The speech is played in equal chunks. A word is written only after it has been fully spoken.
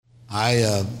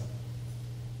I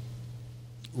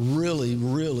really,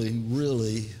 really,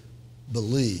 really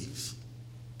believe,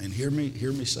 and hear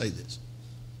me say this.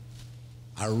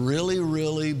 I really,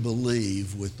 really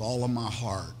believe with all of my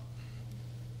heart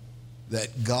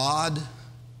that God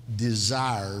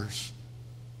desires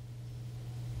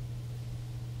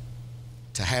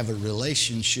to have a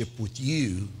relationship with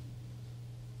you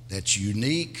that's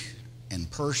unique and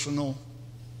personal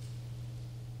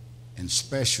and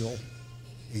special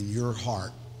in your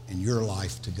heart and your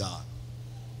life to God.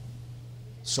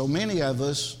 So many of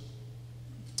us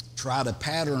try to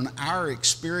pattern our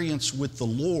experience with the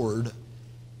Lord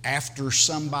after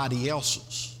somebody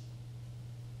else's.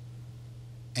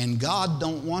 And God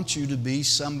don't want you to be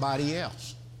somebody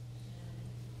else.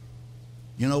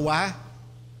 You know why?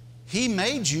 He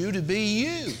made you to be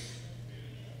you.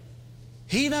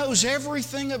 He knows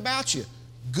everything about you,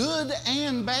 good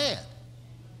and bad.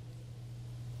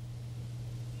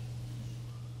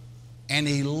 And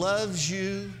He loves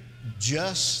you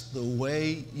just the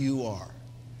way you are.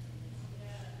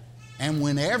 And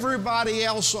when everybody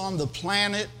else on the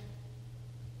planet,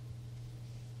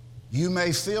 you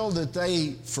may feel that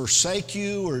they forsake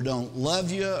you or don't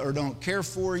love you or don't care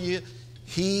for you,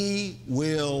 He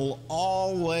will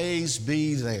always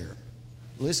be there.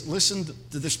 Listen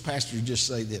to this pastor just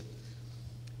say this.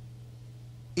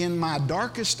 In my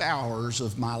darkest hours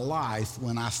of my life,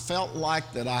 when I felt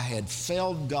like that I had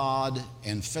failed God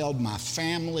and failed my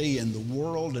family and the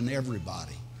world and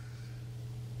everybody,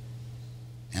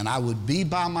 and I would be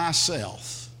by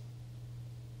myself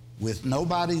with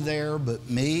nobody there but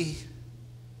me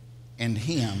and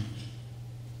Him,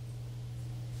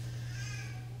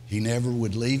 He never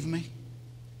would leave me.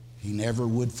 He never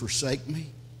would forsake me.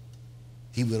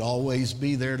 He would always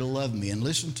be there to love me. And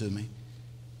listen to me,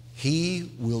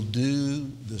 He will do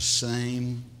the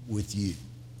same with you.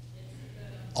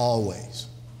 Always.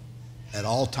 At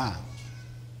all times.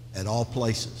 At all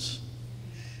places.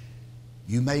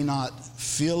 You may not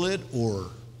feel it or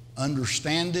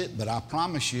understand it, but I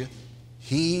promise you,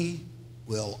 He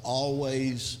will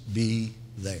always be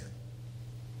there.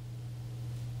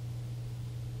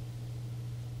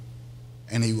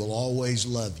 And He will always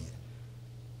love you.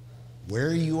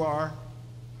 Where you are,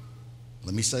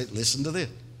 let me say, listen to this,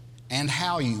 and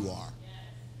how you are.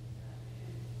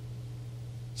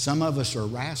 Some of us are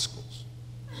rascals.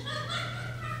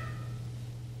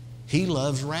 He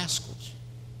loves rascals.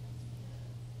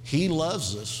 He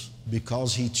loves us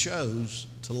because He chose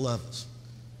to love us.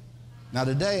 Now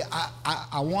today,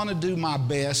 I want to do my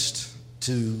best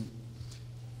to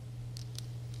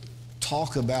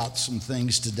talk about some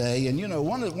things today. And you know,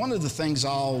 one of the things I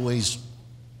always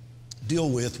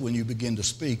deal with when you begin to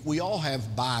speak, we all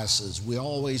have biases. We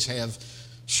always have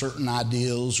certain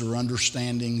ideals or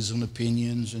understandings and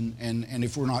opinions. And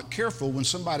if we're not careful, when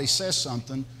somebody says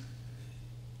something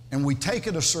and we take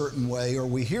it a certain way or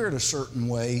we hear it a certain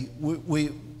way,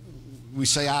 we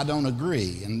say, I don't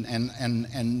agree.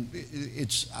 And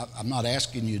it's, I'm not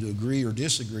asking you to agree or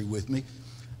disagree with me.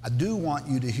 I do want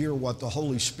you to hear what the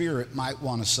Holy Spirit might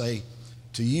want to say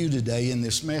to you today in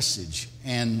this message.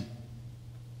 And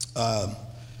I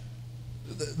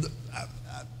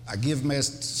give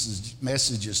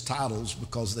messages titles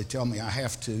because they tell me I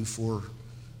have to for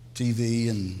TV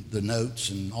and the notes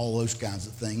and all those kinds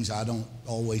of things. I don't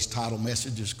always title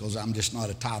messages because I'm just not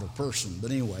a title person. But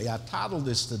anyway, I titled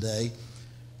this today,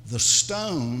 The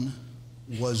Stone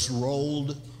Was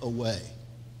Rolled Away.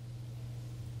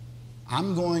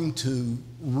 I'm going to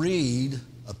read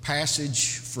a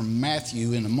passage from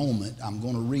Matthew in a moment. I'm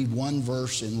going to read one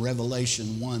verse in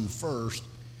Revelation 1 first.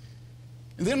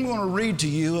 And then I'm going to read to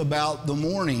you about the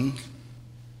morning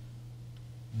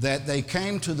that they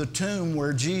came to the tomb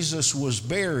where Jesus was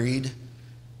buried,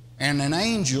 and an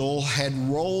angel had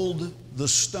rolled the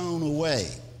stone away.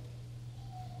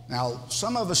 Now,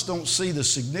 some of us don't see the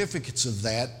significance of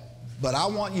that, but I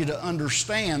want you to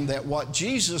understand that what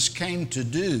Jesus came to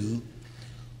do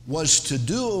was to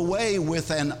do away with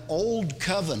an old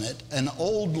covenant, an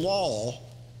old law,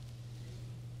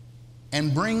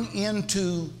 and bring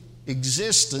into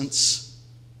existence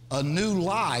a new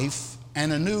life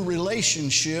and a new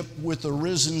relationship with the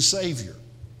risen Savior.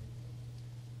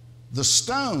 The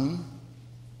stone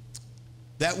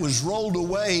that was rolled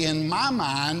away, in my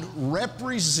mind,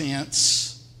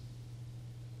 represents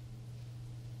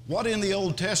what in the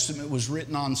Old Testament was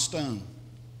written on stone.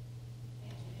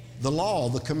 The law,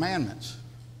 the commandments.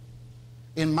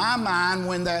 In my mind,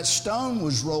 when that stone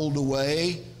was rolled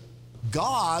away,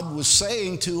 God was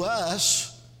saying to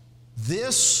us,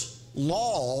 this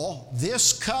law,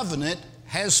 this covenant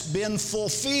has been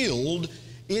fulfilled.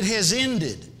 It has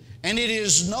ended. and it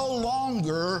is no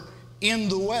longer in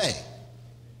the way.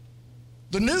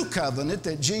 The new covenant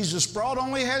that Jesus brought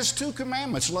only has 2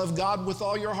 commandments. Love God with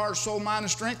all your heart, soul, mind,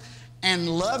 and strength, and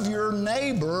love your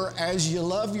neighbor as you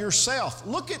love yourself.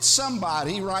 Look at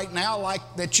somebody right now like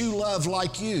that you love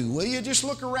like you. Will you just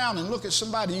look around and look at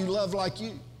somebody you love like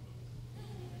you?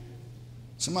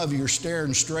 Some of you are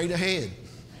staring straight ahead.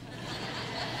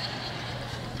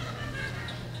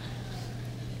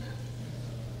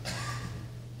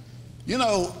 You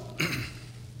know,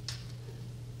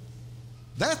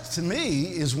 that to me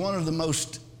is one of the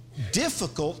most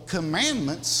difficult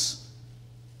commandments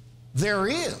there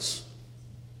is.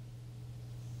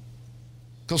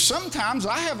 Because sometimes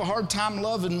I have a hard time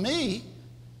loving me,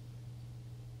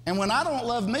 and when I don't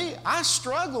love me, I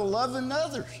struggle loving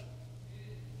others.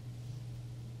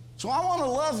 So I want to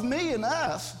love me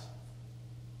enough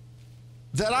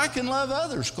that I can love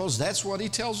others, because that's what he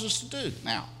tells us to do.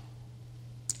 Now,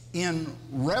 in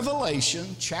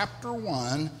Revelation chapter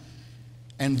 1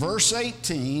 and verse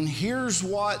 18, here's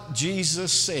what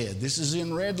Jesus said. This is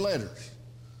in red letters.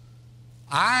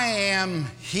 I am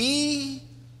he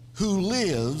who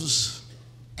lives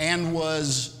and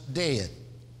was dead.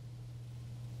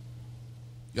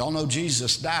 Y'all know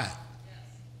Jesus died.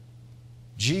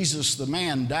 Jesus the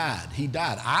man died. He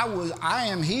died. I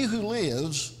am he who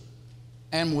lives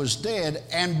and was dead,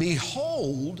 and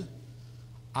behold,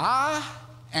 I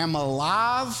am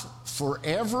alive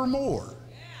forevermore.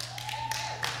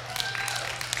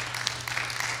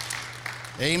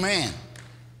 Amen.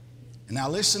 And now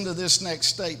listen to this next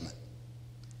statement.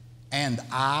 And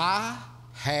I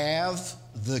have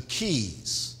the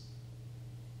keys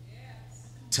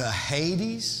to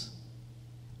Hades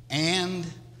and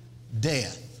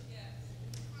death.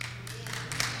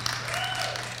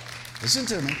 Listen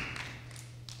to me.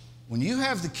 When you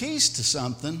have the keys to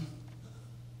something,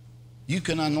 you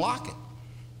can unlock it.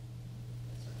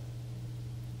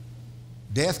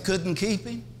 Death couldn't keep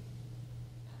him.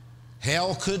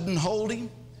 Hell couldn't hold him.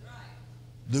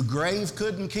 The grave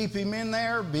couldn't keep him in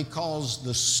there because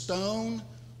the stone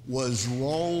was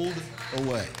rolled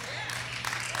away.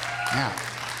 Now,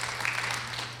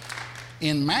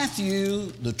 in Matthew,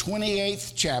 the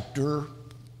 28th chapter,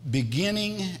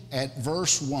 beginning at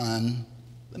verse 1,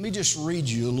 let me just read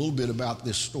you a little bit about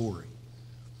this story.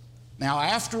 Now,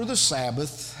 after the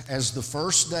Sabbath, as the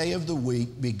first day of the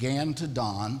week began to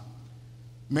dawn,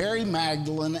 Mary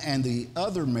Magdalene and the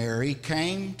other Mary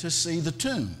came to see the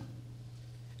tomb.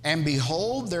 And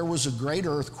behold, there was a great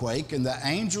earthquake, and the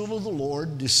angel of the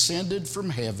Lord descended from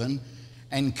heaven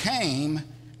and came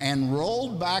and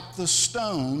rolled back the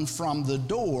stone from the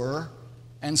door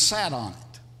and sat on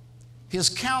it. His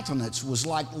countenance was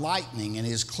like lightning, and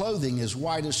his clothing as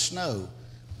white as snow.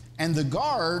 And the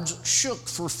guards shook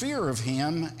for fear of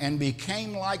him and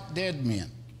became like dead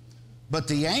men. But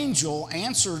the angel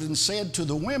answered and said to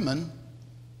the women,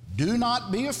 "Do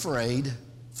not be afraid,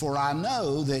 for I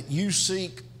know that you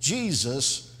seek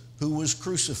Jesus who was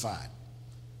crucified.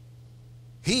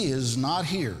 He is not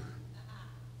here,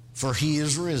 for he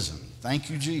is risen." Thank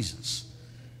you, Jesus.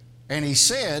 And he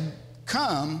said,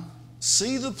 "Come,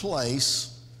 see the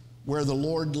place where the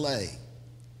Lord lay.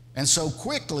 And so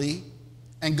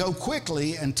go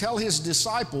quickly and tell his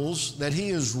disciples that he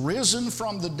is risen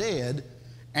from the dead,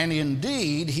 and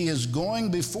indeed he is going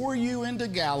before you into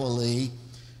Galilee.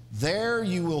 There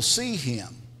you will see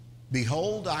him.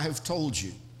 Behold, I have told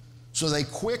you." So they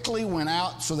went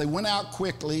out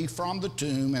quickly from the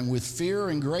tomb, and with fear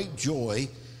and great joy,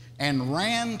 and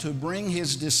ran to bring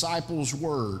his disciples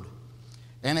word.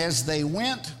 And as they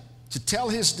went to tell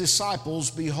his disciples,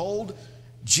 behold,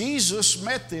 Jesus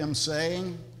met them,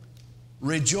 saying,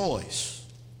 "Rejoice."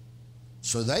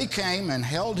 So they came and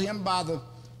held him by the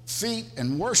feet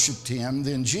and worshiped him.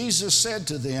 Then Jesus said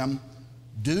to them,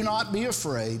 "Do not be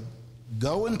afraid.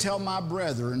 Go and tell my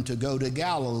brethren to go to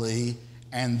Galilee,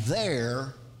 and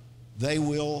there they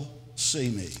will see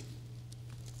me."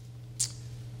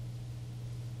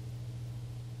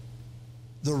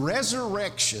 The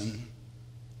resurrection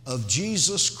of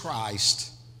Jesus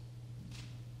Christ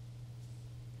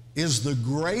is the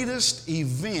greatest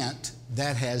event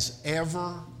that has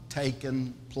ever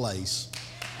taken place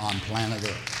on planet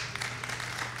Earth.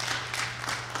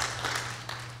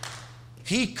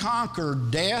 He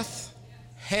conquered death,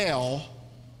 hell,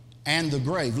 and the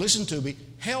grave. Listen to me.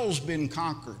 Hell's been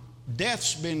conquered.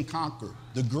 Death's been conquered.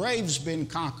 The grave's been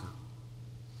conquered.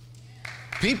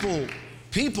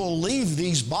 People leave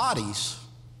these bodies,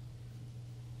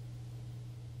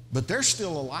 but they're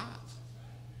still alive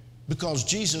because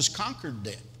Jesus conquered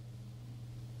death.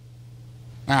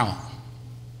 Now,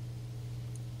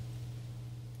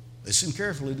 Listen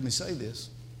carefully to me say this.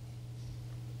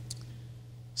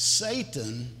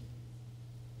 Satan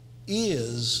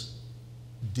is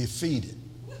defeated.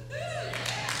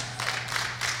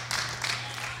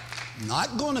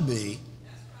 Not going to be.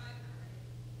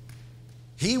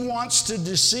 He wants to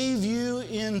deceive you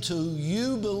into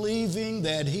you believing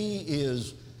that he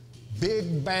is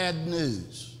big bad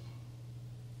news.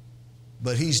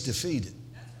 But he's defeated.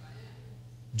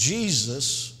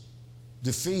 Jesus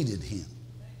defeated him.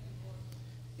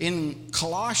 In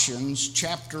Colossians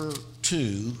chapter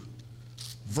 2,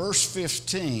 verse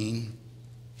 15,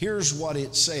 here's what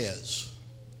it says.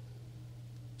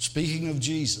 Speaking of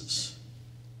Jesus,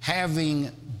 having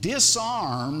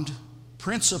disarmed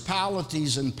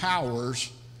principalities and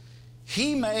powers,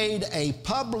 he made a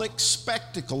public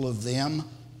spectacle of them,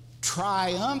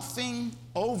 triumphing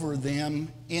over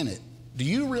them in it. Do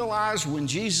you realize when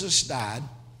Jesus died,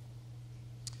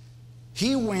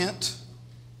 he went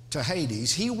to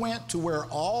Hades. He went to where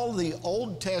all the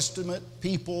Old Testament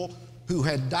people who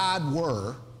had died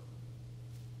were,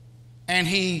 and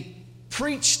he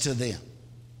preached to them.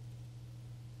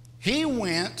 He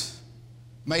went,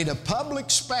 made a public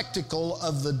spectacle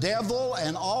of the devil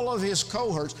and all of his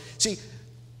cohorts. See,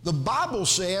 the Bible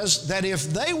says that if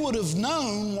they would have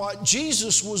known what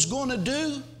Jesus was going to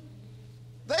do,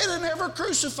 they'd have never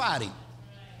crucified him.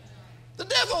 The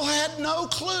devil had no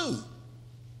clue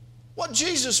what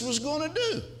Jesus was going to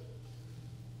do.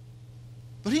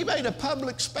 But he made a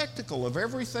public spectacle of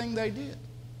everything they did.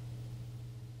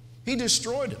 He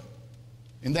destroyed them.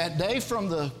 In that day from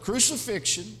the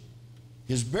crucifixion,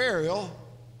 his burial,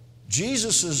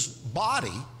 Jesus'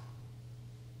 body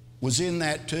was in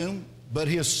that tomb, but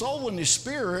his soul and his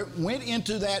spirit went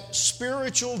into that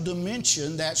spiritual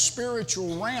dimension, that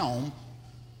spiritual realm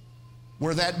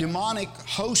where that demonic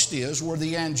host is, where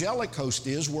the angelic host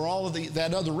is, where all of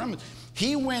that other realm is.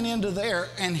 He went into there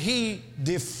and he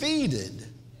defeated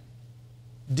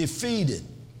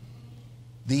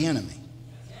the enemy.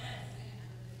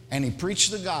 And he preached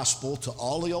the gospel to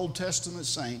all the Old Testament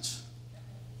saints.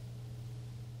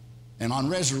 And on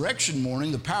resurrection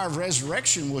morning, the power of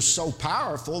resurrection was so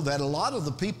powerful that a lot of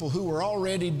the people who were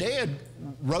already dead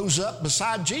rose up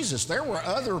beside Jesus. There were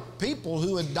other people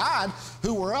who had died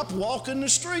who were up walking the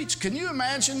streets. Can you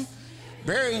imagine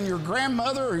burying your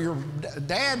grandmother or your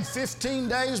dad 15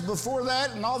 days before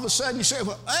that, and all of a sudden you say,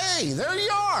 well, hey, there you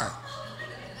are.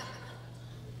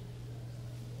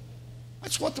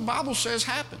 That's what the Bible says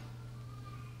happened.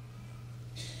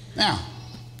 Now,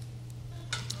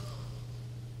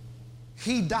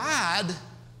 he died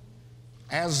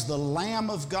as the Lamb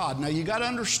of God. Now you got to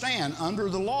understand, under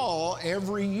the law,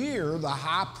 every year the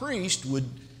high priest would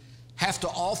have to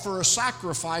offer a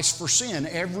sacrifice for sin.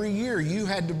 Every year you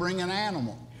had to bring an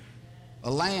animal, a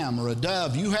lamb or a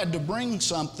dove. You had to bring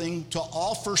something to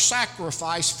offer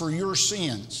sacrifice for your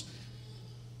sins.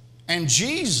 And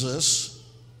Jesus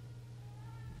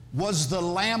was the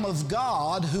Lamb of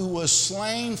God who was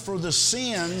slain for the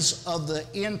sins of the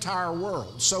entire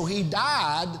world. So he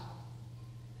died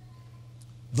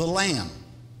the Lamb.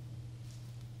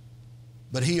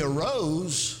 But he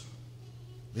arose,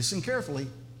 listen carefully,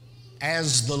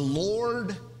 as the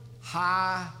Lord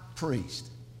High Priest.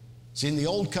 See, in the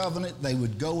Old Covenant, they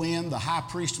would go in, the high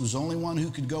priest was the only one who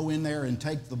could go in there and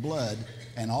take the blood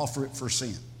and offer it for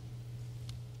sin.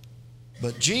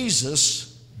 But Jesus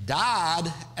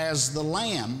died as the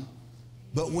Lamb,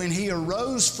 but when he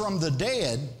arose from the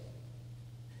dead,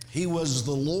 he was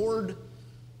the Lord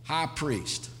High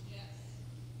Priest.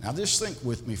 Now just think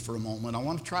with me for a moment. I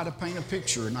want to try to paint a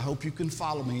picture, and I hope you can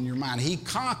follow me in your mind. He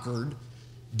conquered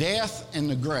death and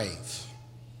the grave.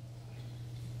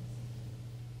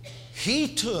 He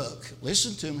took,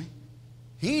 listen to me,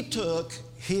 he took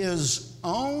his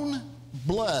own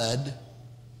blood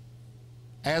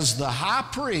as the high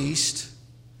priest.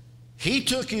 He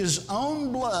took his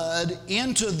own blood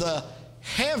into the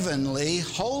heavenly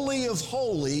Holy of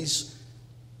Holies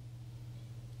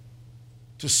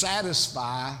to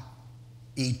satisfy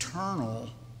eternal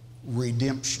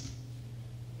redemption.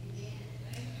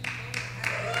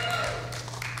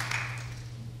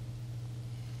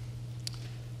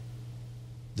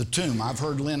 The tomb, I've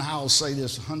heard Lynn Howell say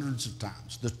this hundreds of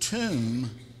times. The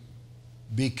tomb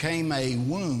became a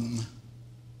womb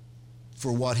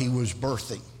for what he was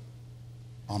birthing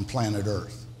on planet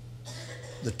Earth.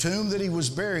 The tomb that he was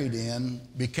buried in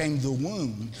became the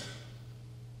womb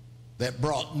that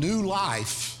brought new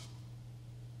life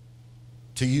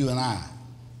to you and I.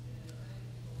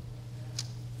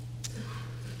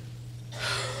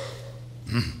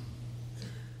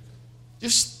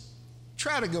 Just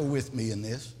try to go with me in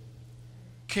this.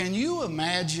 Can you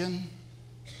imagine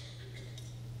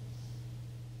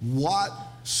what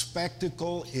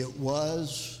spectacle it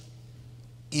was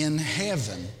in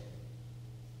heaven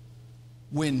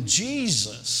when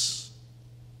Jesus,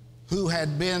 who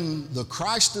had been the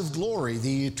Christ of glory,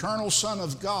 the eternal Son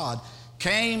of God,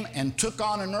 came and took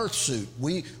on an earth suit.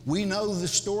 We know the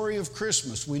story of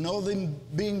Christmas. We know them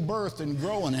being birthed and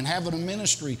growing and having a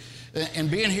ministry and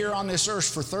being here on this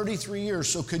earth for 33 years.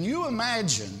 So can you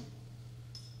imagine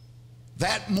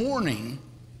that morning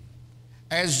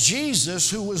as Jesus,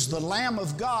 who was the Lamb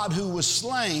of God who was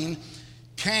slain,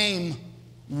 came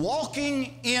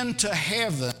walking into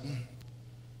heaven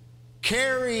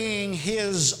carrying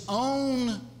his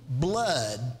own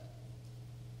blood,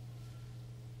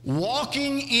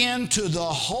 walking into the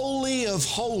Holy of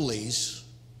Holies.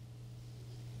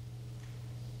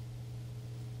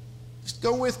 Just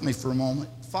go with me for a moment.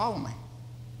 Follow me.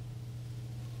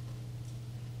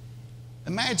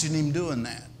 Imagine him doing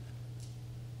that.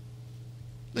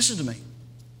 Listen to me.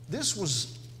 This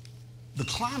was the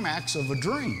climax of a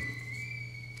dream.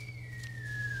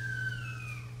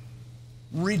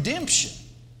 Redemption.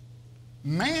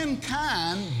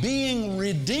 Mankind being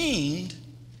redeemed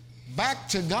back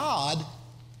to God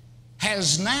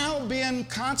has now been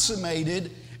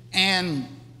consummated, and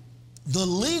the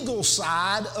legal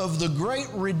side of the great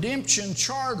redemption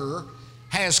charter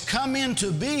has come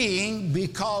into being,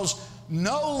 because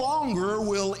no longer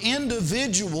will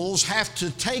individuals have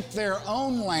to take their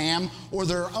own lamb or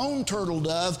their own turtle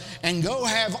dove and go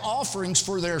have offerings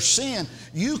for their sin.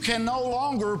 You can no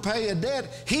longer pay a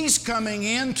debt. He's coming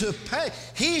in to pay.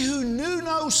 He who knew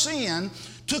no sin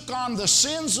took on the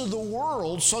sins of the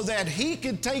world so that he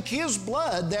could take his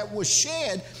blood that was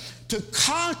shed to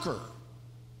conquer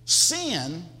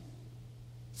sin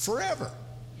forever.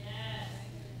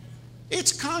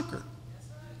 It's conquered.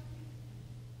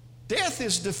 Death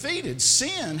is defeated.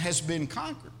 Sin has been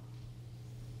conquered.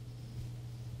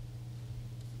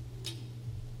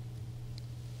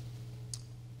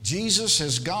 Jesus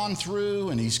has gone through,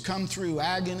 and he's come through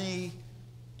agony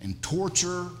and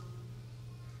torture,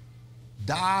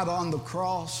 died on the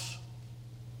cross,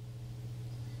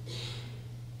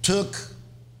 took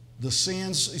the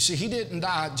sins. You see, he didn't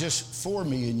die just for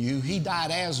me and you. He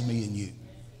died as me and you.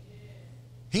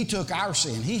 He took our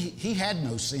sin. He had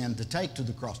no sin to take to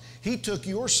the cross. He took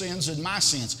your sins and my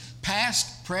sins,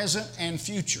 past, present, and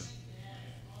future,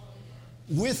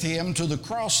 with him to the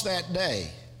cross that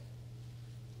day.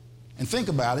 And think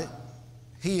about it.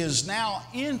 He is now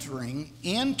entering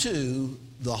into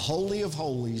the Holy of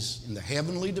Holies in the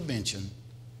heavenly dimension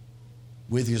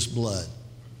with his blood.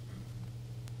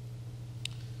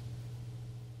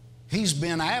 He's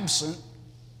been absent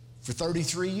for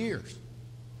 33 years.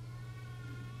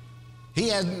 He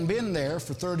hadn't been there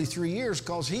for 33 years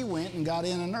because he went and got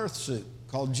in an earth suit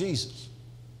called Jesus.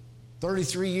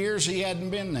 33 years he hadn't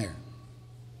been there.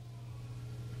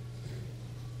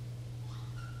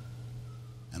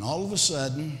 And all of a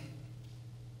sudden,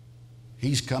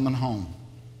 he's coming home.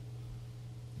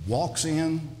 Walks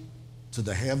in to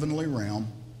the heavenly realm,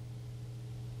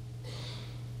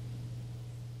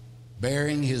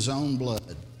 bearing his own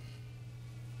blood.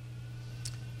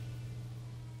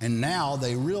 And now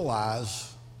they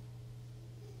realize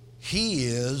he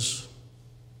is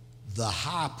the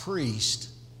high priest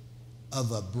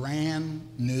of a brand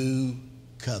new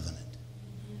covenant.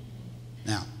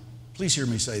 Now, please hear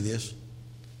me say this.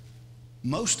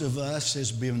 Most of us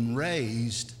has been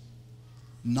raised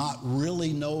not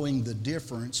really knowing the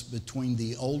difference between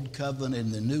the old covenant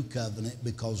and the new covenant,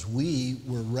 because we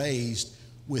were raised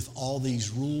with all these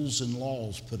rules and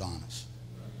laws put on us.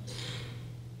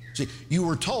 See, you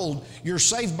were told you're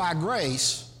saved by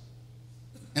grace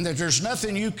and that there's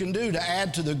nothing you can do to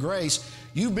add to the grace.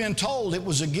 You've been told it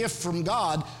was a gift from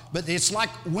God, but it's like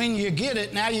when you get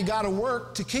it, now you got to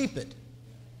work to keep it.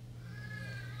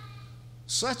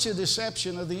 Such a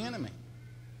deception of the enemy.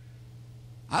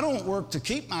 I don't work to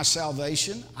keep my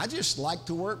salvation. I just like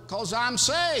to work because I'm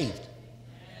saved.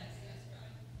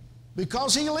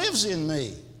 Because he lives in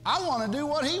me. I want to do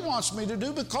what he wants me to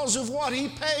do because of what he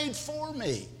paid for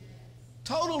me.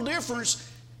 Total difference.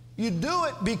 You do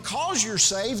it because you're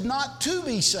saved, not to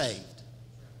be saved.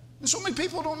 And so many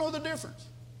people don't know the difference.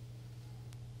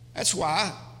 That's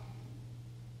why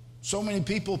so many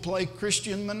people play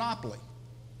Christian Monopoly.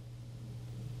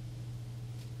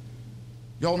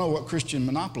 Y'all know what Christian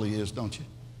Monopoly is, don't you?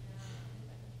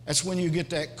 That's when you get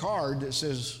that card that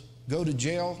says, go to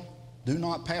jail, do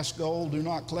not pass go, do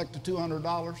not collect the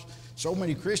 $200. So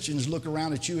many Christians look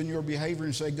around at you and your behavior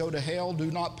and say, go to hell, do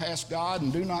not pass God,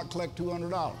 and do not collect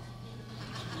 $200.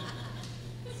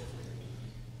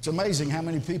 It's amazing how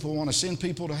many people want to send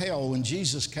people to hell when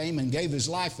Jesus came and gave his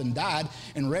life and died,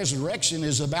 and resurrection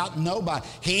is about nobody.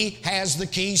 He has the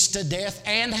keys to death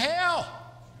and hell.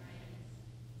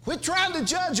 Quit trying to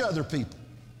judge other people.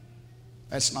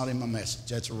 That's not in my message.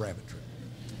 That's a rabbit trail.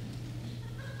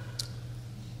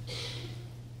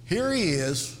 Here he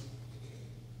is,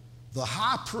 the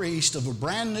high priest of a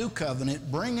brand new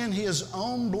covenant, bringing his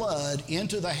own blood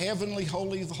into the heavenly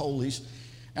holy of holies.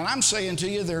 And I'm saying to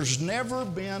you, there's never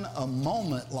been a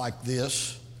moment like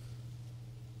this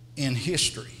in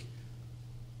history.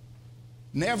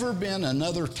 Never been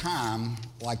another time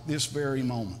like this very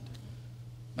moment.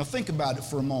 Now think about it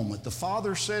for a moment. The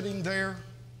Father sitting there,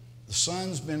 the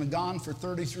Son's been gone for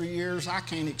 33 years. I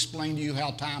can't explain to you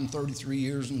how time 33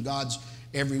 years and God's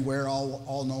everywhere,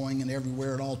 all-knowing and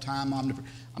everywhere at all time. I'm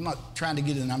not trying to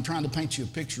get in. I'm trying to paint you a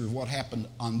picture of what happened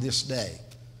on this day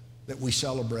that we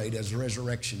celebrate as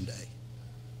Resurrection Day.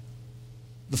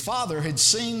 The Father had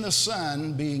seen the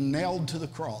Son being nailed to the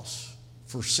cross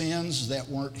for sins that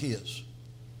weren't his.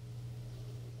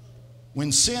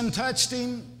 When sin touched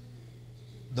him,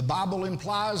 the Bible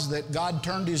implies that God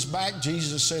turned his back.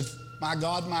 Jesus said, my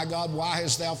God, why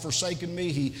hast thou forsaken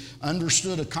me? He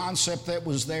understood a concept that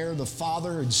was there. The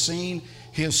Father had seen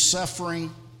his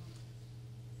suffering.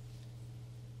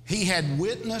 He had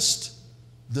witnessed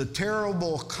the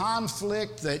terrible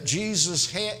conflict that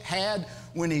Jesus had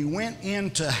when he went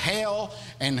into hell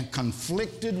and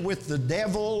conflicted with the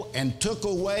devil and took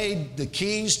away the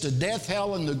keys to death,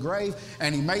 hell, and the grave,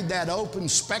 and he made that open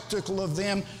spectacle of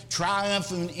them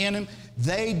triumphing in him.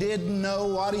 They didn't know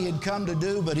what he had come to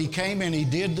do, but he came and he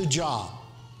did the job.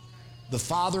 The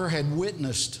Father had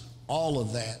witnessed all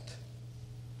of that.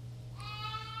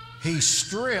 He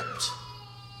stripped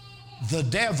the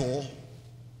devil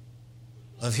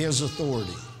of his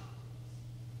authority.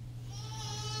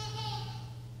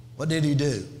 What did he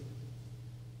do?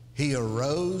 He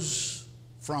arose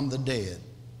from the dead.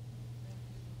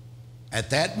 At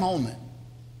that moment,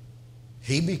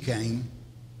 he became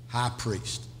high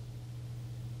priest.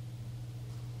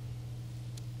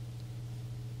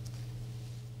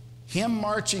 Him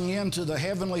marching into the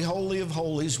heavenly holy of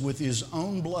holies with his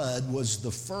own blood was the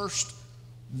first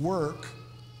work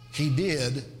he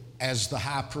did as the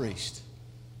high priest.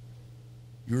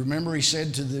 You remember he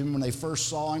said to them when they first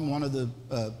saw him, one of the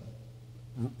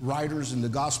writers in the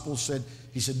gospel said,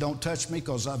 he said, don't touch me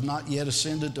because I've not yet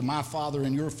ascended to my Father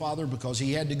and your Father, because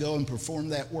he had to go and perform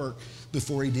that work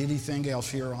before he did anything else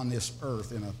here on this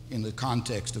earth in the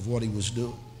context of what he was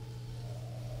doing.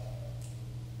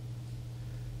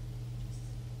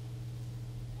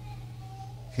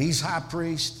 He's high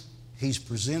priest. He's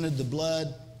presented the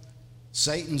blood.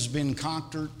 Satan's been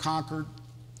conquered.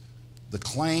 The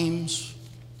claims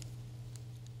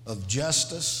of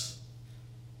justice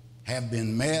have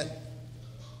been met.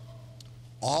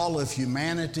 All of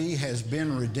humanity has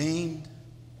been redeemed.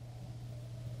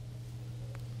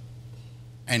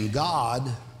 And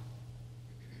God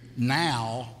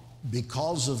now,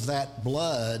 because of that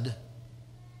blood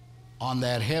on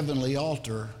that heavenly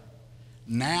altar,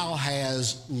 now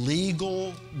has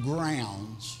legal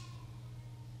grounds,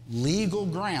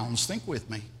 think with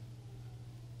me.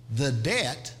 The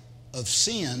debt of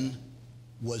sin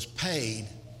was paid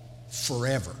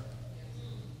forever.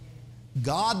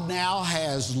 God now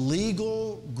has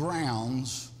legal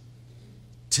grounds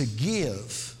to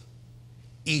give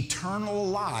eternal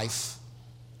life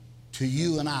to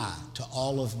you and I, to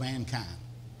all of mankind.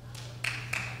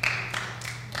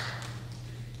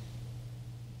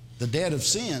 The debt of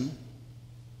sin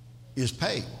is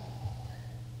paid.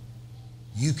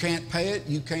 You can't pay it,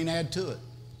 you can't add to it.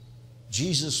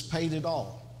 Jesus paid it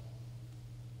all.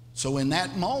 So in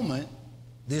that moment,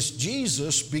 this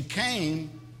Jesus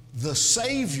became the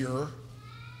Savior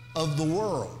of the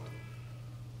world.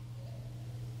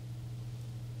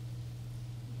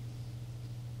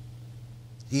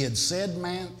 He had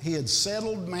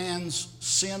settled man's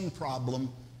sin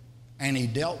problem, and he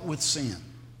dealt with sin.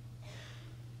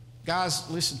 Guys,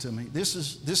 listen to me. This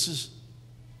is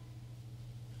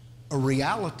a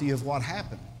reality of what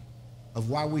happened, of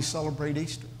why we celebrate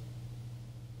Easter,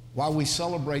 why we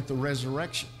celebrate the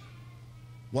resurrection,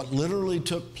 what literally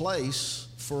took place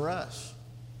for us.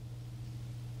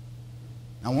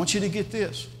 Now, I want you to get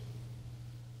this.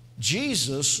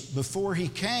 Jesus, before he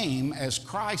came as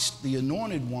Christ, the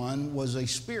Anointed One, was a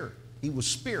spirit. He was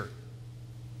spirit.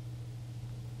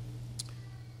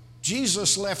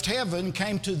 Jesus left heaven,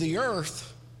 came to the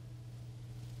earth,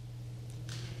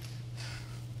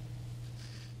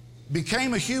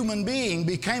 became a human being,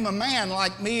 became a man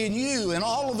like me and you, and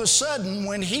all of a sudden,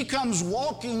 when he comes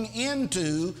walking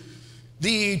into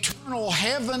the eternal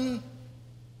heaven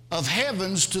of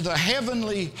heavens to the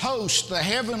heavenly host, the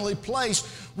heavenly place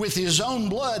with his own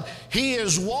blood. He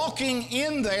is walking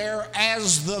in there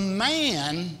as the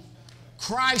man,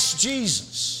 Christ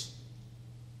Jesus.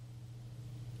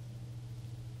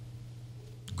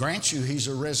 Grant you, he's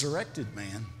a resurrected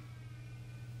man,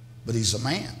 but he's a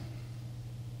man.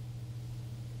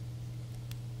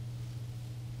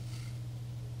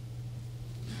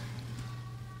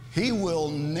 He will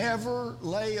never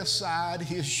lay aside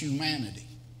his humanity.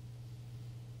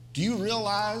 Do you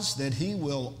realize that he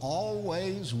will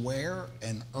always wear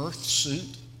an earth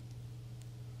suit?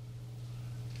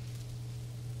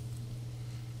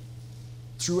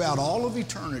 Throughout all of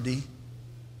eternity,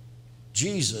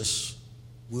 Jesus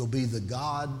will be the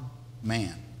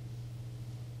God-man.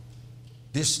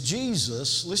 This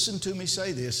Jesus, listen to me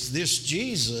say this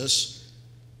Jesus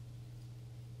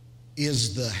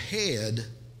is the head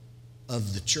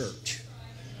of the church.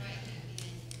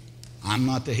 I'm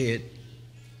not the head.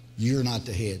 You're not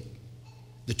the head.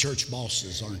 The church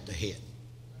bosses aren't the head.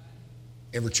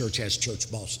 Every church has church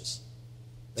bosses.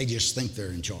 They just think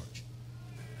they're in charge.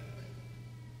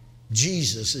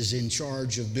 Jesus is in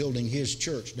charge of building his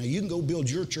church. Now, you can go build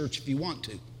your church if you want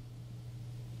to.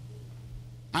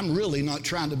 I'm really not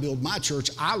trying to build my church.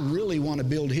 I really want to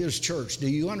build his church. Do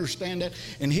you understand that?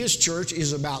 And his church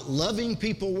is about loving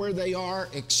people where they are,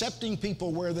 accepting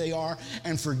people where they are,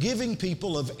 and forgiving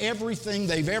people of everything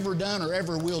they've ever done or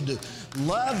ever will do.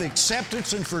 Love,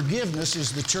 acceptance, and forgiveness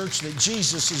is the church that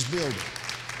Jesus is building.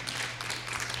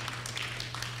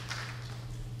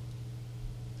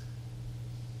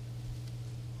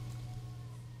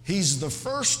 He's the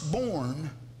firstborn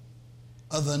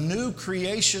of a new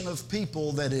creation of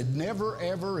people that had never,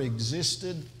 ever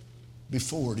existed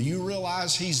before. Do you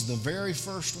realize he's the very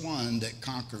first one that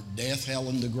conquered death, hell,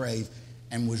 and the grave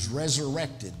and was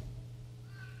resurrected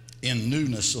in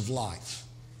newness of life?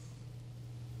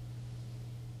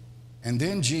 And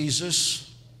then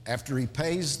Jesus, after he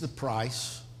pays the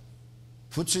price,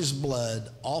 puts his blood,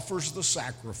 offers the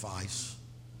sacrifice,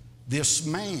 this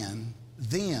man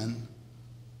then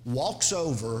walks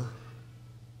over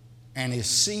and is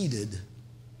seated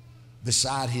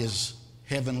beside his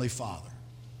heavenly Father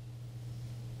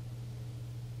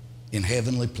in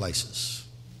heavenly places,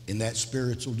 in that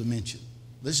spiritual dimension.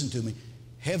 Listen to me.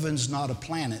 Heaven's not a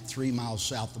planet 3 miles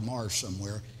south of Mars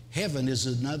somewhere. Heaven is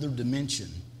another dimension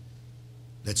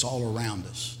that's all around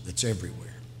us, that's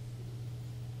everywhere.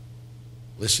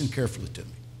 Listen carefully to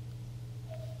me.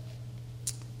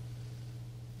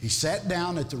 He sat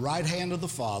down at the right hand of the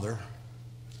Father,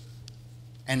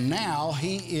 and now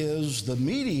he is the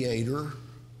mediator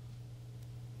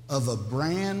of a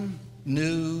brand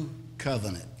new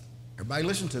covenant. Everybody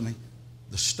listen to me.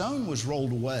 The stone was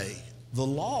rolled away. The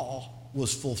law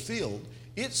was fulfilled.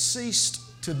 It ceased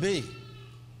to be.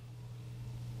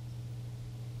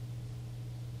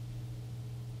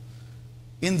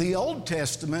 In the Old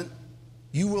Testament,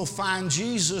 you will find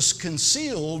Jesus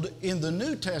concealed. In the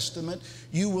New Testament,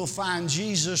 you will find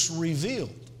Jesus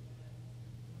revealed.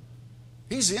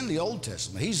 He's in the Old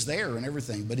Testament. He's there and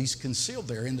everything, but he's concealed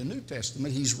there. In the New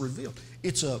Testament, he's revealed.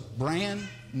 It's a brand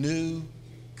new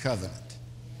covenant.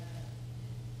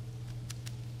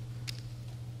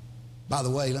 By the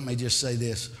way, let me just say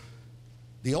this.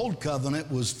 The Old Covenant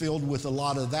was filled with a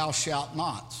lot of thou shalt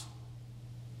nots.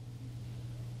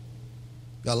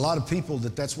 Got a lot of people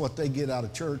that's what they get out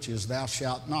of church is thou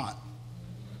shalt not.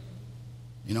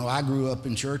 You know, I grew up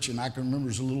in church, and I can remember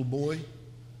as a little boy,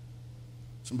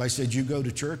 somebody said, you go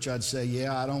to church? I'd say,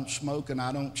 yeah, I don't smoke and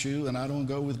I don't chew and I don't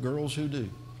go with girls who do.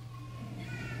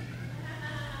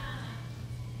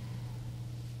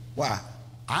 Why?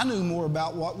 I knew more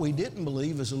about what we didn't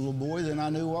believe as a little boy than I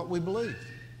knew what we believed.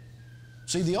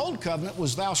 See, the old covenant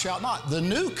was thou shalt not. The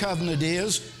new covenant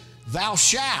is thou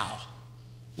shalt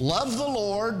love the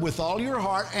Lord with all your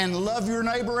heart and love your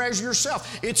neighbor as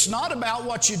yourself. It's not about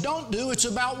what you don't do. It's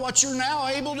about what you're now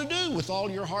able to do with all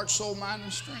your heart, soul, mind,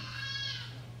 and strength.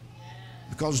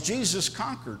 Because Jesus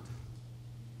conquered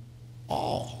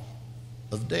all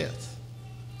of death.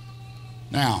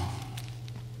 Now,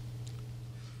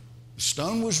 the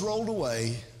stone was rolled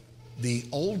away. The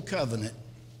old covenant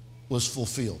was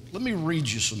fulfilled. Let me read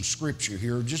you some scripture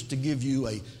here just to give you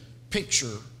a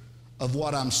picture of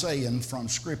what I'm saying from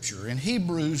Scripture. In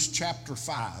Hebrews chapter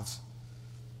 5,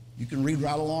 you can read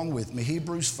right along with me.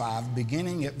 Hebrews 5,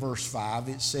 beginning at verse 5,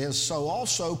 it says, so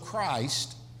also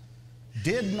Christ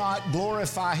did not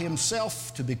glorify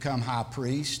himself to become high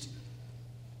priest,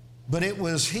 but it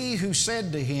was he who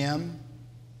said to him,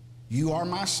 you are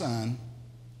my son,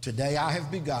 today I have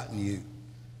begotten you.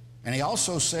 And he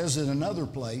also says in another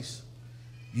place,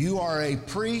 You are a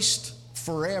priest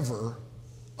forever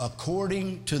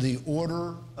according to the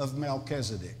order of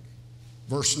Melchizedek.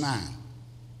 Verse 9.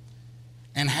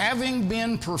 And having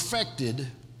been perfected,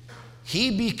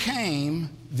 he became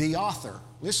the author.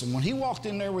 Listen, when he walked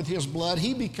in there with his blood,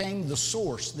 he became the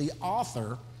source, the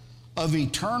author of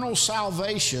eternal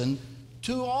salvation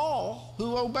to all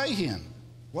who obey him.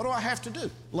 What do I have to do?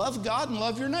 Love God and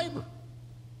love your neighbor.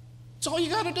 That's all you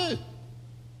got to do.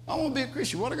 I want to be a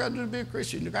Christian. What do I got to do to be a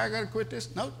Christian? Do I got to quit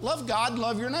this? No, love God and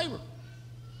love your neighbor.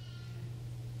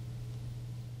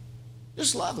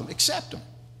 Just love them, accept them.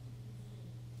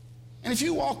 And if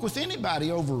you walk with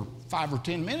anybody over 5 or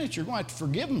 10 minutes, you're going to have to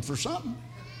forgive them for something.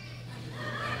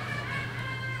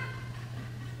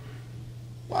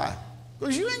 Why?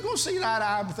 Because you ain't going to see eye to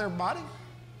eye with everybody.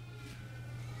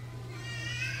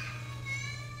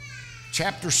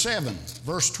 Chapter 7,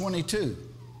 verse 22.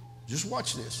 Just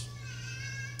watch this.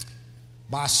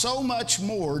 By so much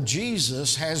more,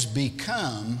 Jesus has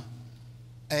become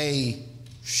a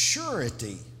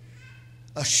surety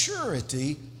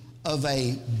of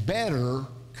a better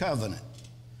covenant.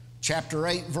 Chapter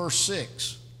 8, verse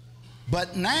 6.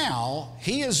 But now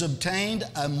he has obtained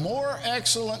a more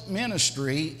excellent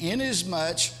ministry,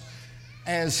 inasmuch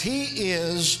as he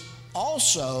is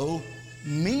also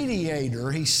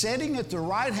mediator. He's sitting at the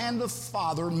right hand of the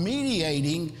Father,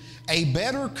 mediating a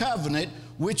better covenant,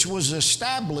 which was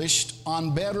established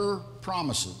on better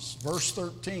promises. Verse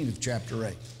 13 of chapter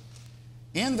 8.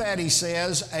 In that he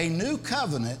says, a new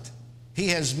covenant he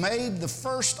has made the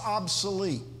first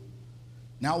obsolete.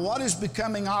 Now what is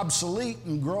becoming obsolete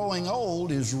and growing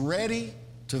old is ready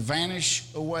to vanish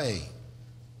away.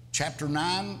 Chapter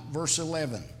 9, verse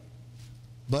 11.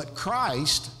 But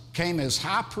Christ came as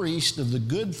high priest of the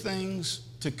good things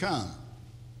to come,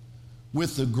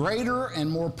 with the greater and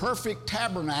more perfect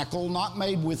tabernacle not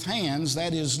made with hands,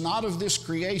 that is, not of this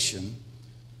creation.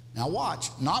 Now watch,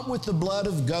 not with the blood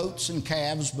of goats and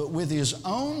calves, but with his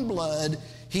own blood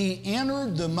he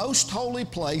entered the most holy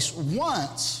place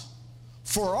once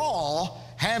for all,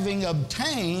 having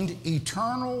obtained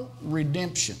eternal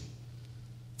redemption.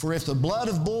 For if the blood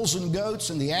of bulls and goats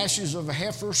and the ashes of a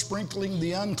heifer sprinkling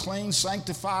the unclean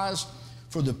sanctifies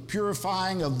for the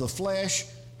purifying of the flesh,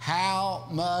 how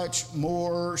much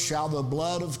more shall the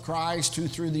blood of Christ, who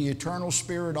through the eternal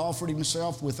Spirit offered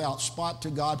himself without spot to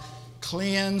God,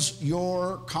 cleanse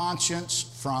your conscience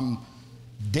from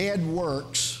dead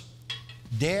works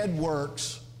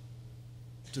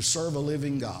to serve a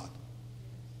living God.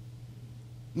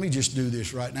 Let me just do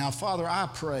this right now. Father, I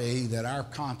pray that our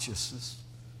consciousness,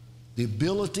 the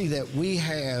ability that we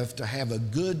have to have a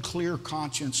good, clear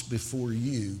conscience before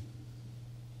you,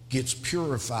 gets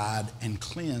purified and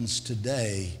cleansed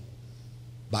today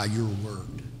by your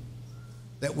word.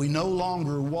 That we no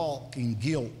longer walk in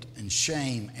guilt and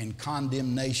shame and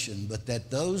condemnation, but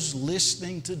that those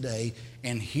listening today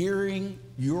and hearing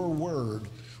your word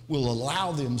will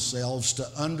allow themselves to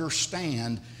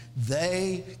understand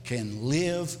they can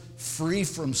live free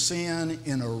from sin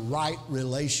in a right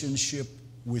relationship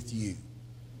with you.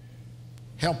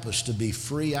 Help us to be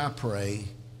free, I pray.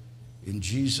 In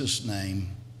Jesus' name,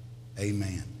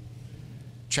 amen.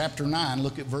 Chapter 9,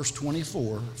 look at verse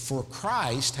 24. For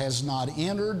Christ has not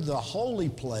entered the holy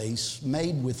place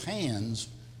made with hands,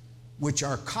 which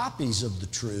are copies of the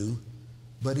true,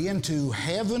 but into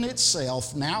heaven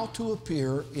itself, now to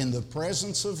appear in the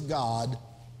presence of God.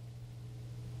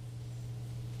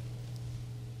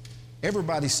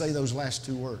 Everybody say those last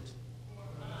two words.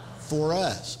 For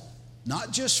us.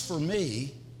 Not just for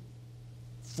me,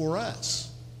 for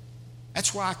us.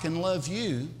 That's why I can love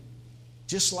you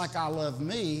just like I love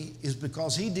me, is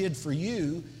because he did for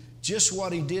you just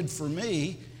what he did for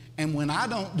me. And when I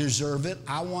don't deserve it,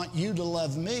 I want you to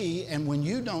love me. And when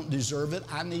you don't deserve it,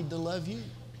 I need to love you.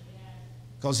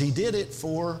 Because he did it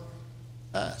for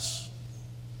us.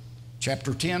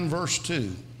 Chapter 10, verse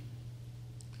 2.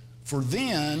 For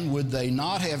then would they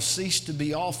not have ceased to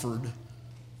be offered,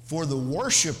 for the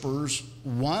worshipers,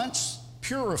 once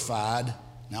purified,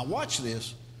 now watch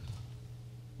this,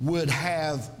 would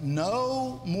have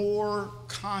no more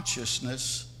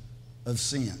consciousness of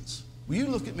sins. Will you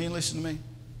look at me and listen to me?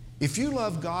 If you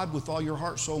love God with all your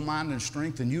heart, soul, mind, and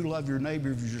strength, and you love your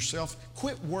neighbor as yourself,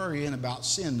 quit worrying about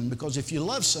sinning, because if you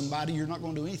love somebody, you're not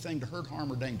going to do anything to hurt,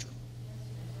 harm, or danger.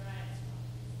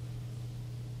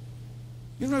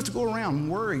 You don't have to go around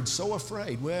worried, so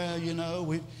afraid. Well, you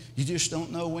know, you just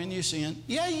don't know when you sin.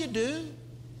 Yeah, you do.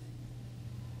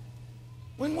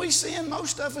 When we sin,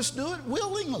 most of us do it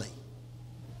willingly.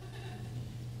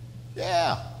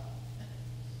 Yeah.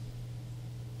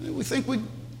 We think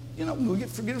we'll get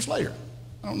forgiveness later.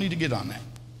 I don't need to get on that.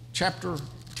 Chapter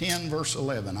 10, verse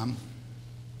 11.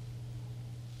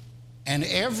 And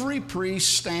every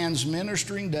priest stands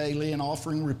ministering daily and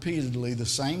offering repeatedly the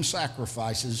same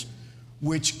sacrifices,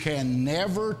 which can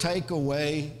never take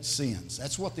away sins.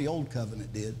 That's what the old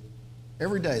covenant did.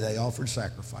 Every day they offered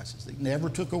sacrifices. They never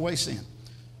took away sin.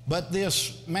 But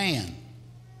this man,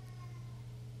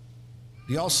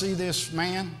 do y'all see this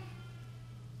man?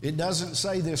 It doesn't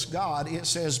say this God. It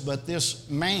says, but this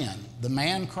man, the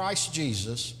man Christ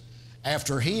Jesus,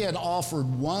 after he had offered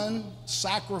one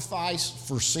sacrifice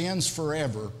for sins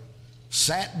forever,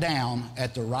 sat down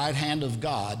at the right hand of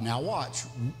God. Now watch.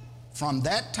 From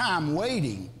that time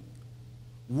waiting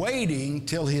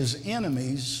till his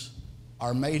enemies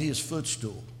are made his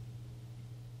footstool.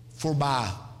 For by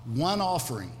one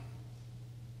offering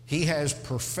he has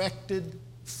perfected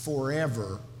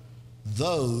forever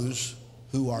those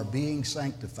who are being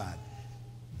sanctified.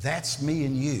 That's me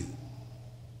and you.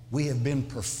 We have been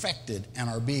perfected and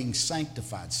are being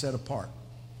sanctified, set apart.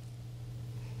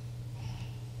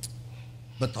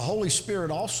 But the Holy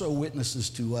Spirit also witnesses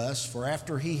to us, for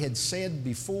after he had said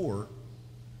before,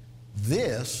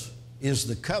 this is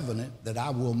the covenant that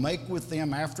I will make with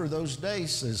them after those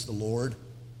days, says the Lord.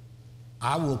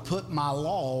 I will put my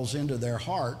laws into their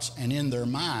hearts, and in their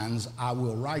minds I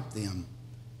will write them.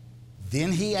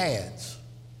 Then he adds,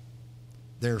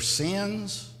 their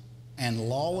sins and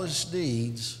lawless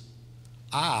deeds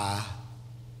I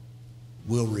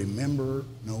will remember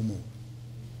no more.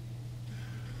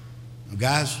 Now,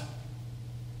 guys,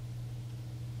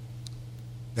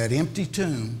 that empty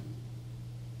tomb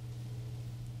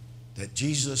that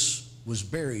Jesus was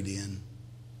buried in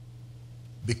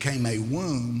became a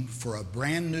womb for a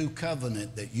brand new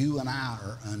covenant that you and I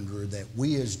are under, that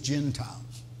we as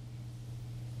Gentiles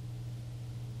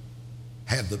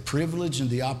have the privilege and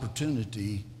the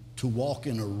opportunity to walk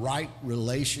in a right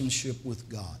relationship with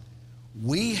God.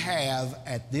 We have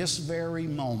at this very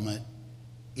moment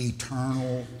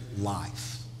eternal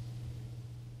life.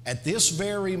 At this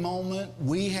very moment,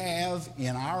 we have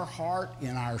in our heart,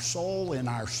 in our soul, in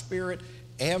our spirit,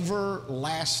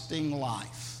 everlasting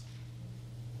life.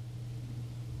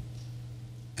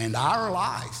 And our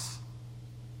life,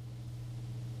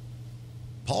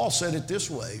 Paul said it this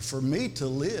way, for me to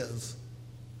live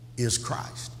is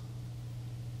Christ.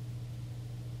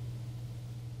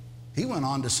 He went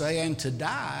on to say, and to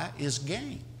die is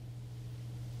gain.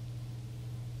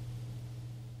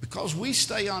 Because we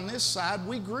stay on this side,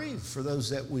 we grieve for those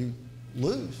that we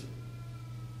lose.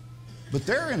 But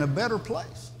they're in a better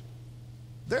place.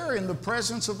 They're in the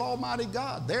presence of Almighty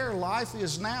God. Their life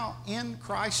is now in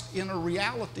Christ, in a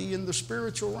reality in the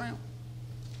spiritual realm.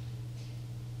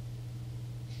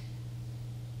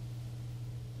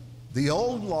 The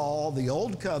old law, the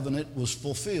old covenant was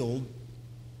fulfilled,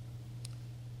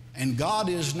 and God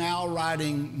is now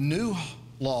writing new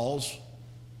laws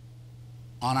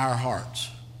on our hearts.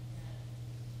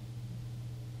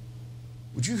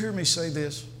 Would you hear me say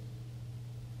this?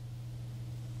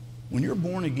 When you're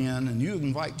born again and you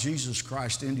invite Jesus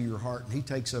Christ into your heart and he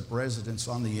takes up residence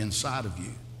on the inside of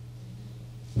you,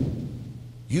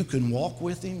 you can walk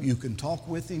with him, you can talk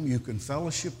with him, you can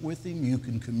fellowship with him, you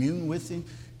can commune with him,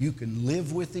 you can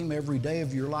live with him every day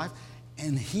of your life,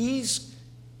 and he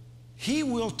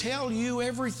will tell you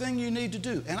everything you need to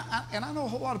do. And I know a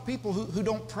whole lot of people who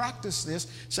don't practice this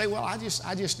say, well, I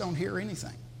just don't hear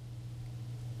anything.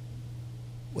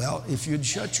 Well, if you'd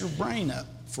shut your brain up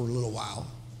for a little while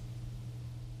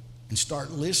and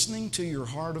start listening to your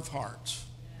heart of hearts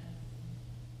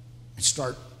and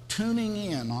start tuning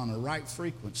in on a right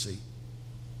frequency,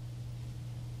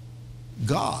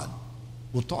 God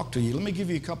will talk to you. Let me give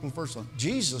you a couple of verses.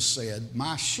 Jesus said,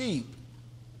 my sheep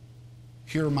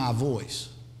hear my voice.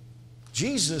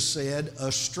 Jesus said,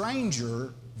 a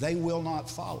stranger they will not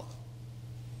follow.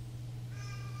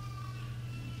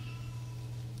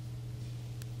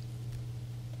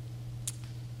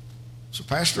 So,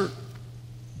 Pastor,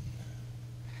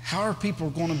 how are people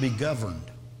going to be governed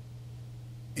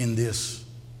in this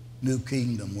new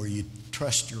kingdom where you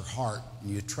trust your heart and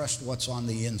you trust what's on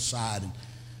the inside and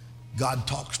God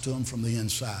talks to them from the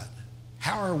inside?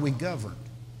 How are we governed?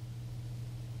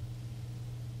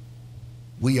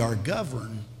 We are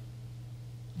governed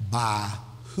by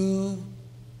who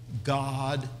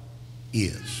God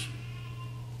is.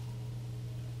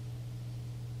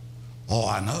 Oh,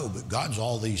 I know, but God's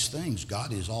all these things.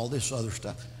 God is all this other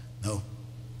stuff. No.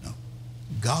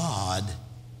 God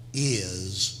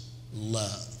is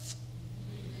love.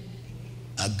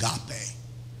 Agape.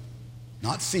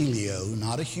 Not phileo,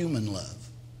 not a human love.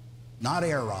 Not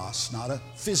eros, not a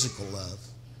physical love.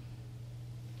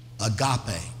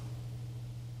 Agape.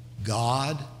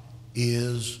 God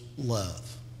is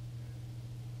love.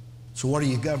 So what are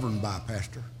you governed by,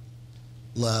 Pastor?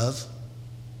 Love.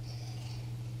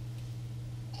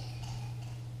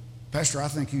 Pastor, I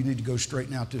think you need to go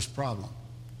straighten out this problem.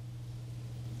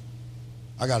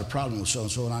 I got a problem with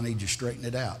so-and-so and I need you to straighten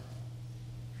it out.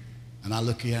 And I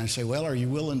look at you and say, well, are you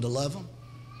willing to love them?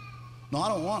 No, I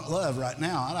don't want love right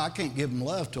now. I can't give them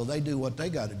love till they do what they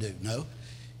got to do. No,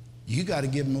 you got to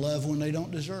give them love when they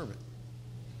don't deserve it.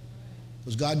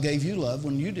 Because God gave you love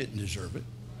when you didn't deserve it.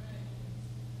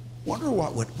 Wonder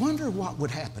what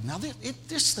would happen. Now,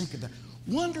 just think about it.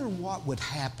 Wonder what would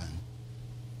happen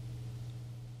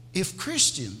if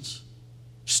Christians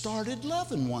started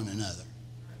loving one another.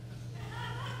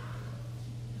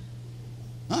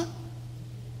 Huh?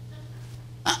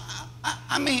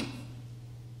 I mean,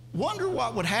 wonder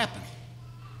what would happen.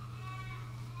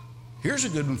 Here's a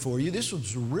good one for you. This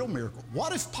was a real miracle.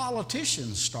 What if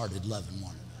politicians started loving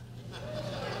one another?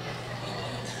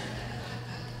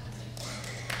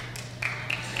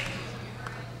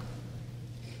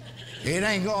 It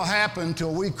ain't going to happen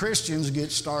until we Christians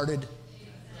get started.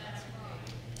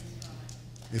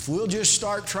 If we'll just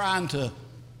start trying to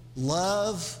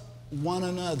love one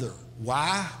another.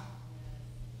 Why?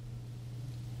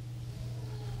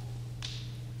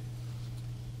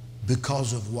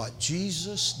 Because of what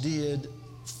Jesus did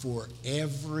for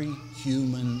every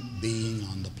human being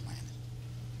on the planet.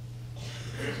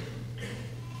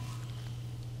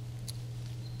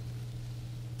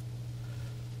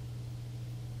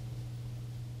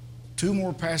 Two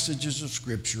more passages of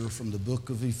Scripture from the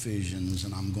book of Ephesians,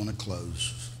 and I'm going to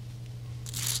close.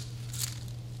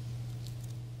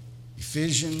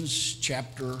 Ephesians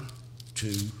chapter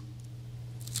 2.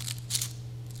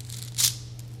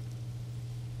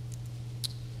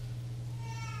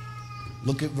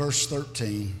 Look at verse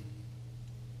 13.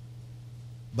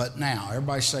 But now,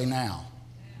 everybody say now.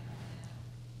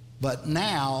 But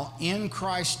now, in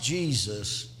Christ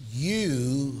Jesus,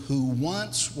 you who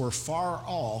once were far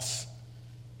off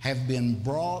have been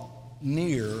brought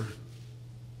near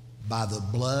by the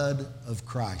blood of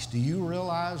Christ. Do you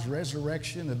realize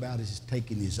resurrection about his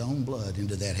taking his own blood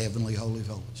into that heavenly holy of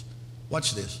holies?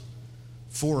 Watch this.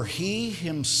 For he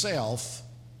himself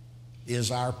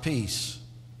is our peace,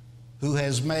 who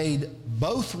has made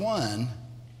both one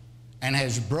and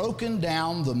has broken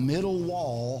down the middle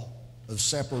wall of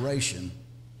separation,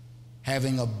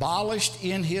 having abolished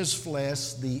in his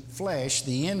flesh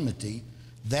the enmity,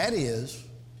 that is,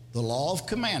 the law of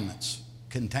commandments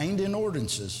contained in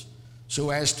ordinances, so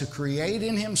as to create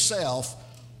in himself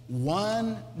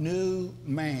one new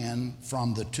man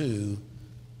from the two,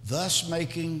 thus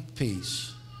making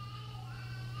peace.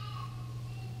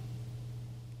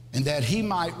 And that he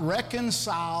might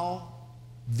reconcile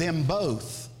them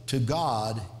both to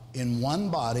God in one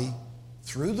body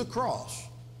through the cross,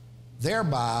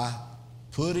 thereby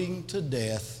putting to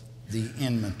death the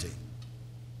enmity.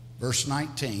 Verse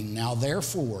 19, now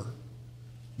therefore,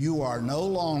 you are no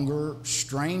longer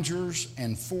strangers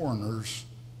and foreigners,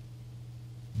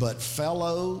 but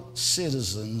fellow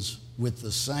citizens with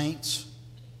the saints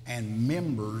and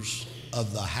members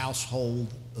of the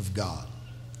household of God.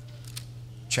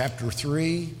 Chapter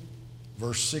 3,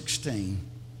 verse 16.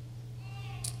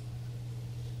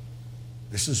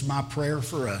 This is my prayer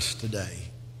for us today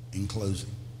in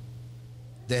closing.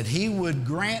 That he would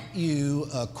grant you,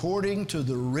 according to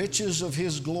the riches of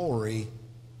his glory,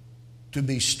 to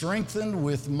be strengthened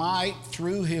with might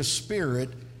through his Spirit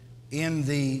in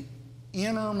the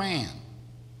inner man.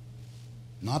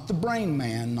 Not the brain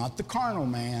man, not the carnal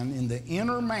man, in the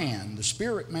inner man, the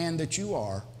spirit man that you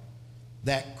are,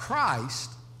 that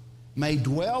Christ may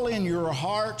dwell in your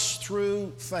hearts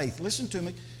through faith. Listen to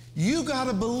me. You got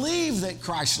to believe that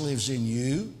Christ lives in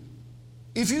you.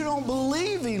 If you don't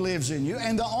believe he lives in you,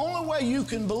 and the only way you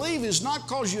can believe is not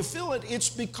because you feel it, it's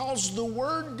because the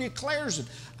Word declares it.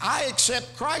 I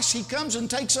accept Christ. He comes and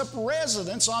takes up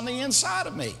residence on the inside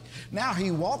of me. Now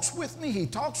he walks with me, he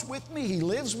talks with me, he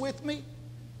lives with me.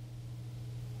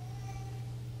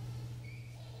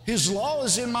 His law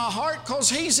is in my heart because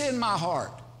he's in my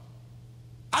heart.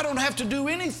 I don't have to do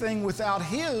anything without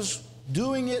his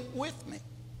doing it with me.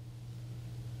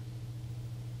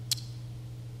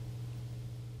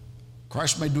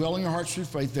 Christ may dwell in your hearts through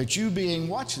faith, that you being,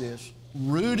 watch this,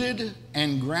 rooted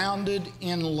and grounded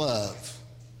in love,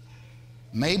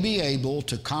 may be able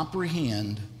to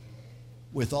comprehend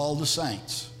with all the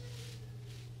saints.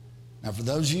 Now, for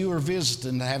those of you who are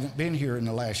visiting that haven't been here in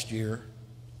the last year,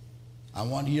 I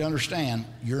want you to understand,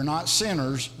 you're not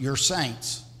sinners, you're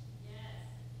saints.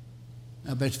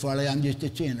 Now, Pastor Farley, I'm just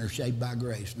a sinner saved by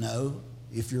grace. No,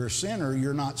 if you're a sinner,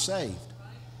 you're not saved.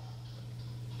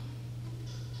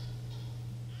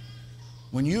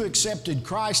 When you accepted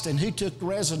Christ and He took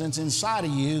residence inside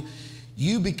of you,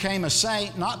 you became a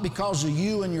saint not because of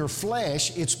you and your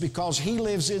flesh, it's because He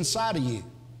lives inside of you.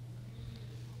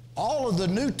 All of the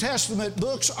New Testament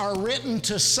books are written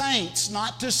to saints,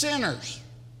 not to sinners.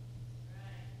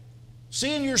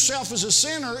 Seeing yourself as a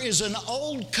sinner is an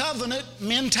old covenant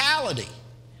mentality.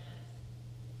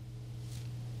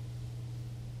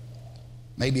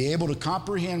 May be able to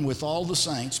comprehend with all the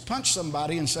saints. Punch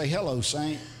somebody and say, "Hello,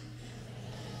 saint."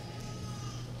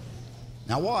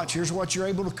 Now watch, here's what you're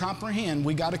able to comprehend.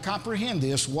 We got to comprehend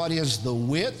this. What is the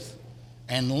width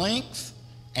and length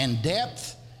and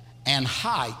depth and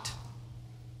height,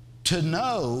 to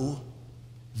know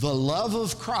the love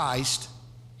of Christ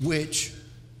which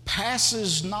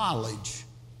passes knowledge,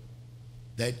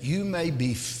 that you may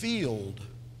be filled,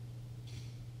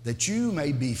 that you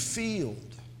may be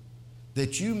filled,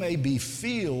 that you may be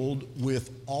filled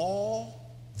with all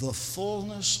the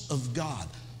fullness of God.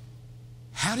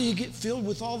 How do you get filled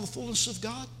with all the fullness of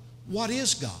God? What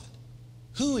is God?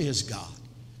 Who is God?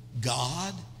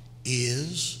 God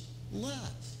is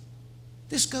love.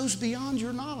 This goes beyond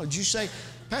your knowledge. You say,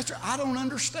 "Pastor, I don't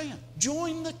understand."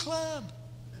 Join the club.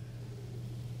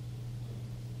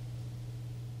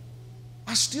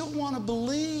 I still want to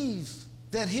believe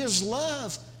that His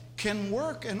love can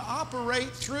work and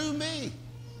operate through me.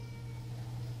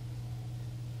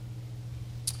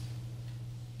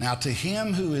 Now, to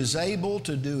Him who is able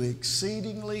to do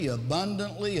exceedingly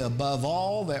abundantly above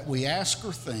all that we ask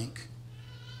or think,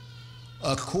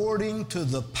 according to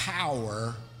the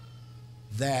power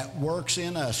that works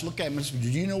in us. Look at me.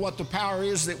 Do you know what the power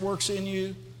is that works in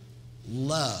you?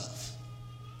 Love.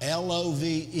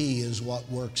 L-O-V-E is what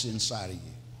works inside of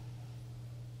you.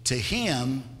 To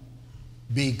Him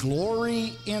be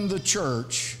glory in the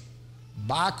church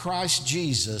by Christ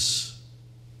Jesus.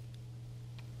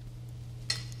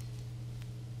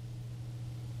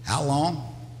 How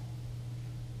long?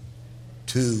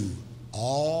 To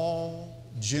all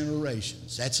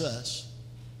generations. That's us.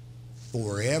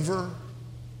 Forever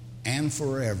and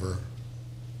forever.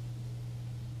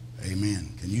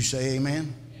 Amen. Can you say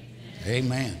amen? Amen.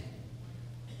 Amen.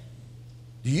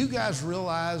 Do you guys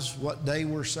realize what day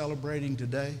we're celebrating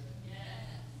today? Yes.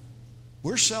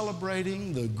 We're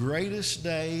celebrating the greatest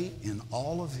day in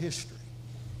all of history.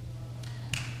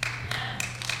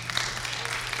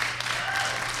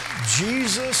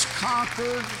 Jesus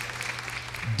conquered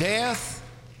death,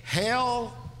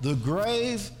 hell, the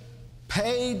grave,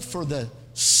 paid for the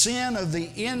sin of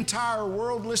the entire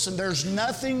world. Listen, there's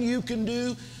nothing you can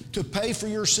do to pay for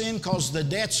your sin because the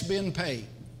debt's been paid.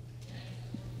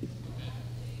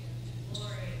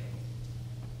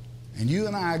 And you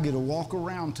and I get to walk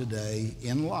around today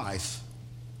in life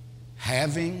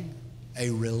having a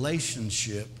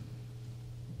relationship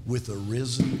with a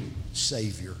risen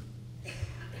Savior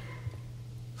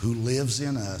who lives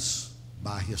in us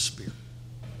by His Spirit.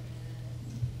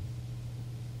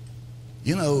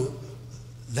 You know,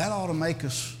 that ought to make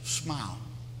us smile.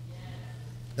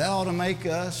 That ought to make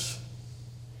us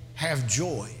have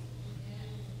joy.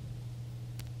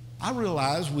 I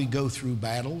realize we go through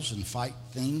battles and fight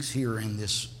things here in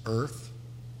this earth.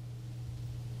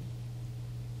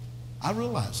 I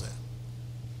realize that.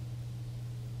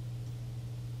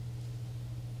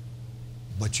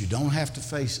 But you don't have to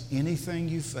face anything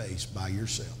you face by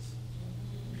yourself.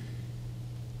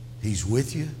 He's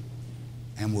with you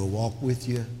and will walk with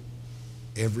you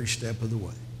every step of the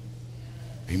way.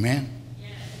 Amen?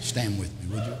 Stand with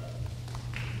me, would you?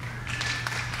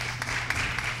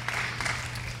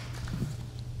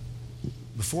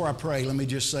 Before I pray, let me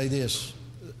just say this.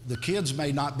 The kids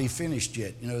may not be finished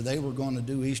yet. You know, they were going to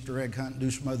do Easter egg hunt, do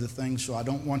some other things, so I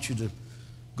don't want you to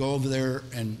go over there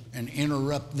and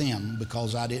interrupt them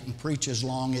because I didn't preach as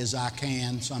long as I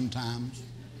can sometimes.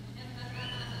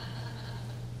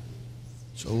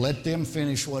 So let them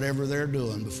finish whatever they're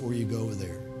doing before you go over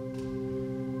there.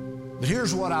 But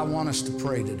here's what I want us to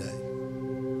pray today.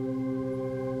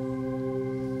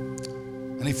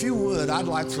 And if you would, I'd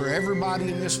like for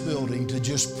everybody in this building to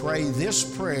just pray this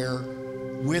prayer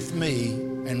with me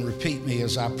and repeat me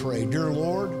as I pray. Dear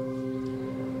Lord,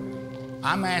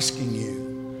 I'm asking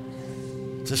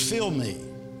you to fill me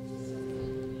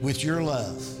with your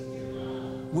love,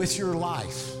 with your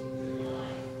life,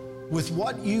 with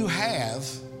what you have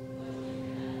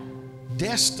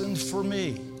destined for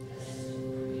me.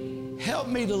 Help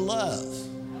me to love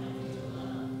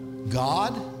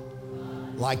God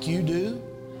like you do,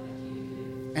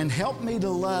 and help me to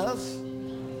love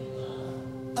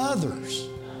others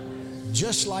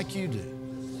just like you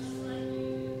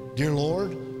do. Dear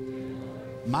Lord,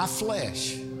 my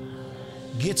flesh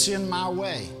gets in my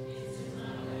way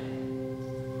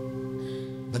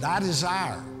but I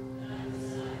desire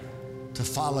to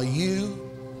follow you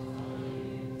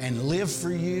and live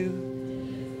for you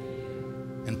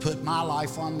and put my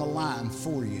life on the line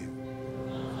for you.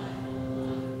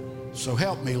 So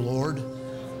help me, Lord,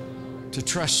 to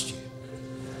trust you,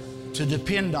 to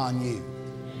depend on you,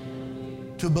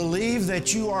 to believe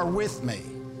that you are with me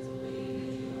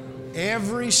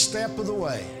every step of the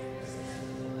way.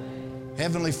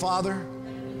 Heavenly Father,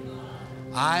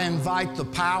 I invite the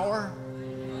power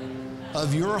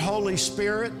of your Holy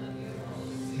Spirit,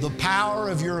 the power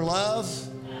of your love,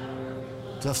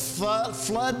 to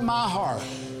flood my heart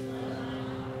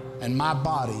and my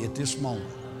body at this moment.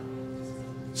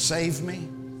 Save me,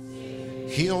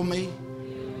 heal me,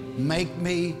 make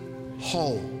me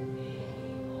whole.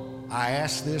 I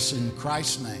ask this in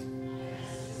Christ's name.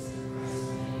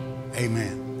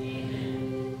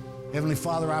 Amen. Heavenly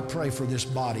Father, I pray for this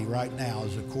body right now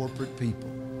as a corporate people.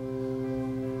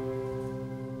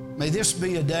 May this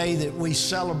be a day that we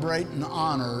celebrate and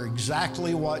honor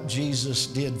exactly what Jesus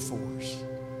did for us.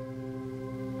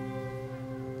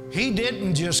 He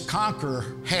didn't just conquer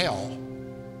hell.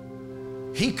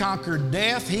 He conquered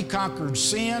death. He conquered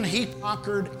sin. He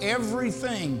conquered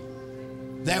everything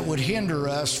that would hinder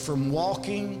us from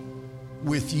walking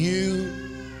with you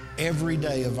every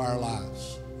day of our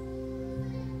lives.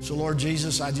 So, Lord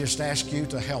Jesus, I just ask you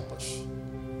to help us.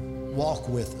 Walk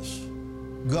with us.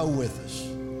 Go with us.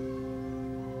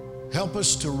 Help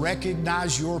us to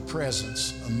recognize your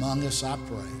presence among us, I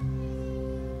pray.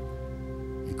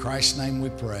 In Christ's name we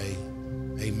pray,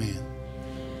 amen.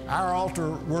 Our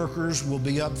altar workers will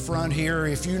be up front here.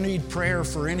 If you need prayer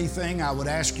for anything, I would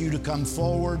ask you to come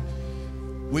forward.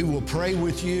 We will pray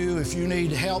with you. If you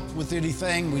need help with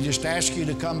anything, we just ask you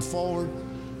to come forward.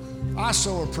 I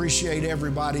so appreciate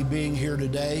everybody being here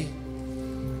today.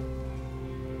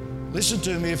 Listen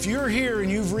to me, if you're here and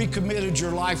you've recommitted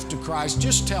your life to Christ,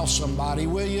 just tell somebody,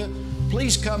 will you?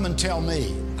 Please come and tell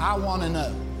me. I want to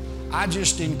know. I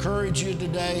just encourage you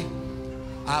today.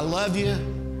 I love you.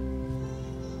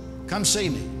 Come see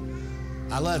me.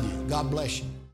 I love you. God bless you.